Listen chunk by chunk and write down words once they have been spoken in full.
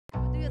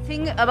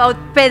Thing about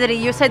Pedri,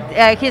 you said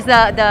he's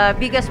the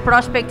biggest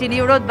prospect in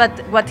Europe, but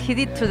what he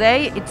did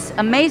today, it's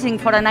amazing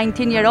for a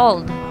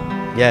 19-year-old.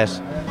 Yes,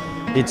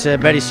 it's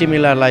very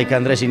similar like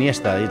Andrés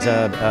Iniesta. It's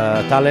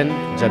a talent,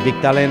 it's a big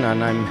talent,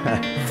 and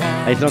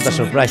it's not a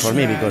surprise for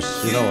me because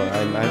you know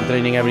I'm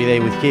training every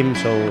day with him,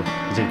 so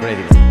it's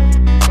incredible.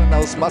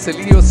 Aus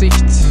Marcelinhos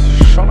Sicht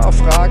schon auch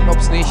fragen, ob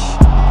es nicht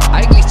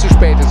eigentlich zu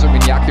spät ist, um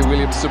Iñaki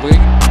Williams zu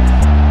bringen.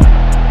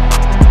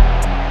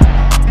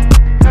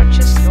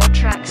 Purchase your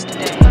tracks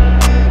today.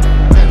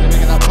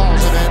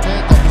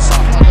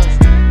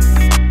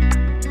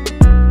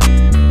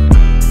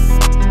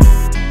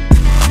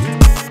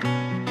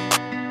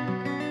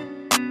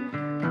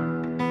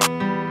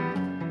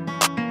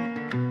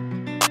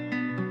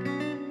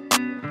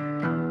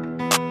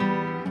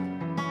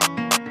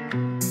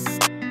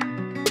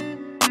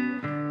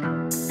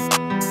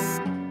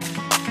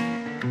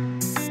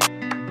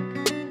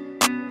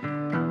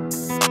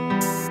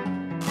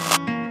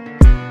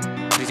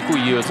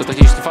 Критикуется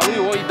тактический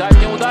фол, и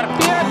дальний удар.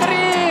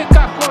 Педри!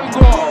 Какой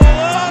гол!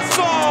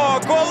 Голасо!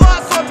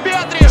 Голасо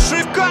Педри!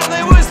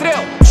 Шикарный выстрел!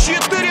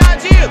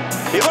 4-1!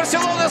 И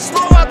Барселона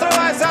снова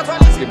отрывается от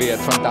Валенсии. Gewährt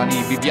von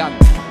Dani Vivian,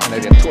 einer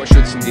der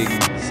Torschützen gegen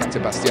San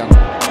Sebastian.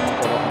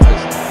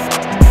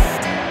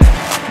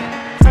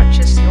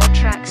 Purchase your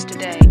tracks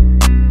today.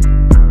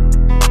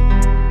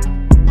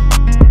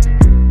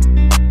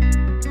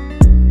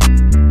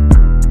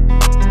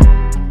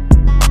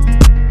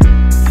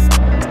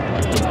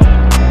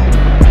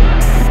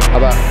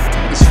 Aber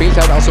es fehlt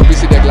halt auch so ein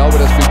bisschen der Glaube,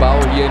 dass Bilbao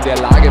hier in der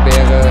Lage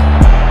wäre,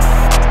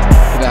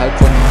 innerhalb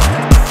von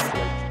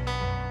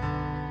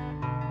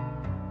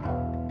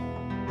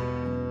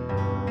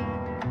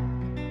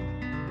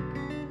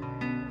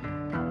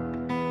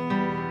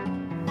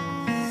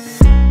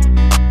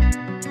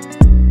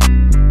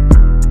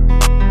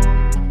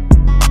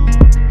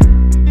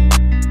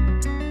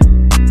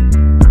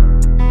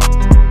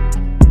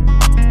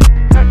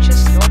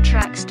Purchase your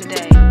tracks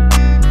today.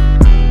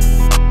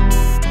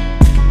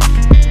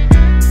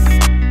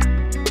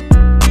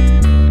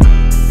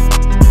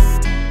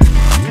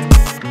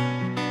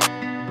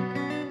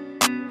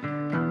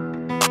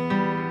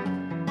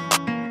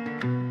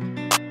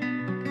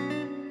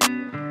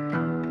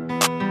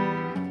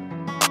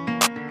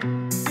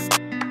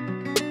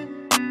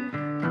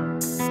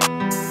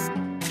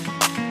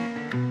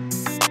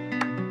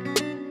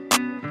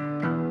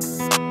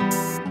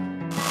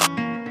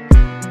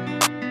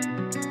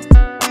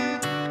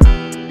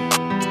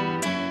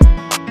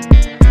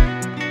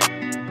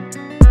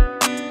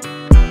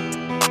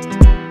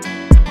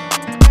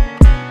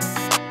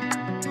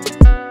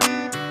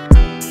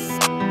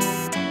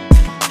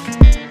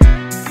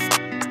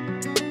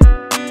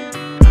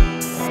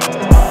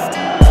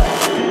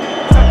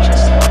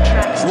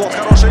 Вот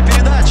хорошая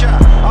передача.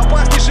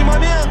 Опаснейший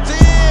момент.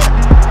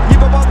 И не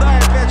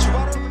попадает мяч в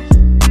ворота.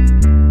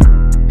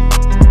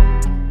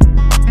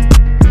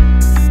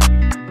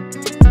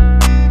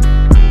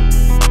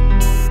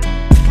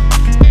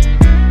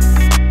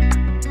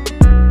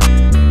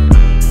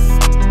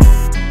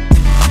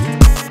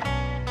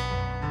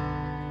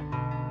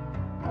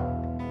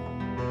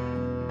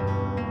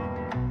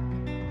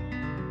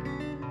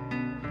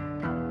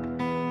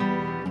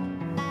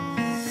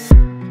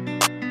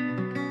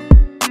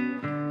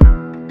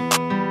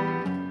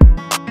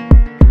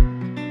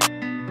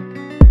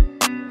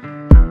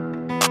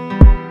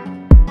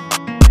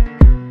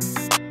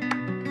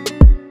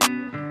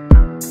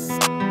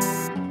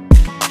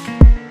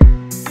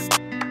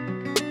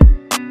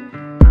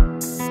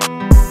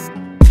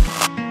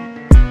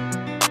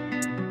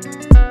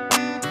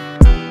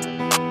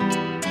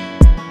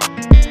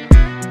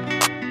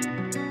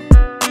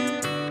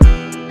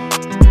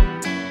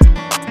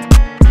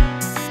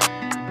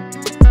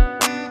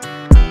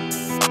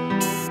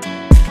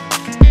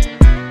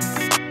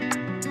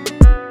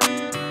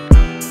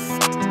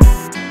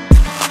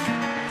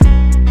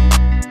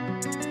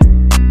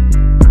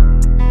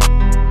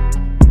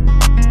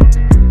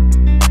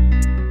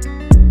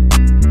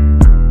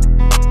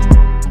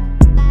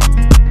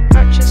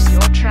 Purchase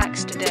your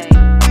tracks today.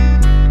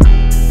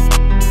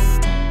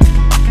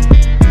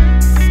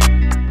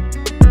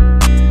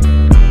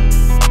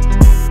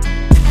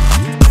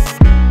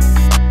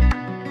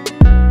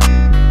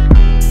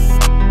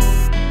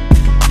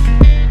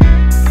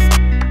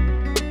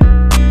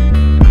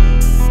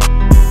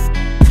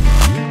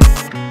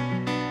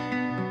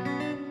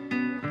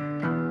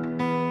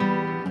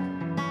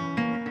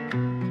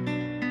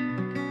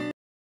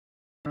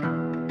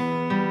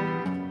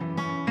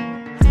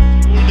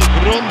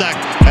 rundach,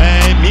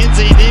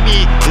 między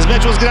innymi z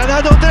meczu z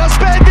Granadą, teraz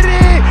Pedri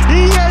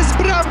i jest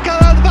bramka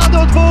na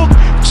 2-2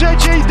 w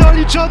trzeciej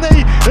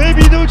doliczonej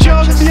minucie.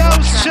 On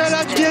miał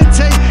strzelać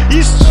więcej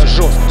i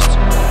жесткость.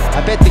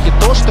 Опять-таки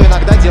то, что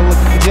иногда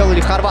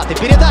делали хорваты.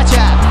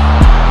 Передача!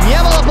 Не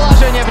было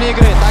положения вне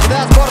игры.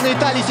 Тогда сборной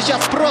Италии сейчас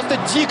просто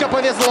дико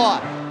повезло.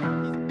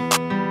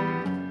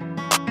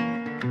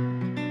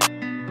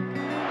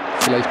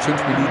 Vielleicht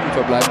 5 Minuten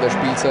verbleibender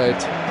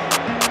Spielzeit.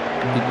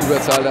 in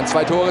Überzahl dann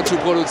 2 Tore zu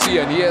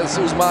produzieren. Hier ist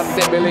Ousmane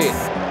Dembélé.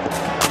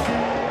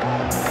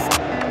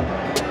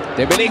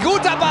 Dembélé,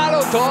 guter Ball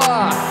und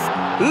Tor!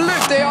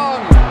 Luc de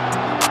Jong!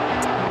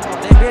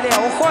 Дембеле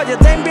уходит,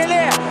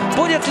 Дембеле.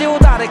 Будет ли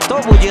удар и кто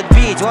будет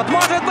бить? Вот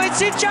может быть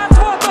сейчас,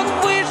 вот он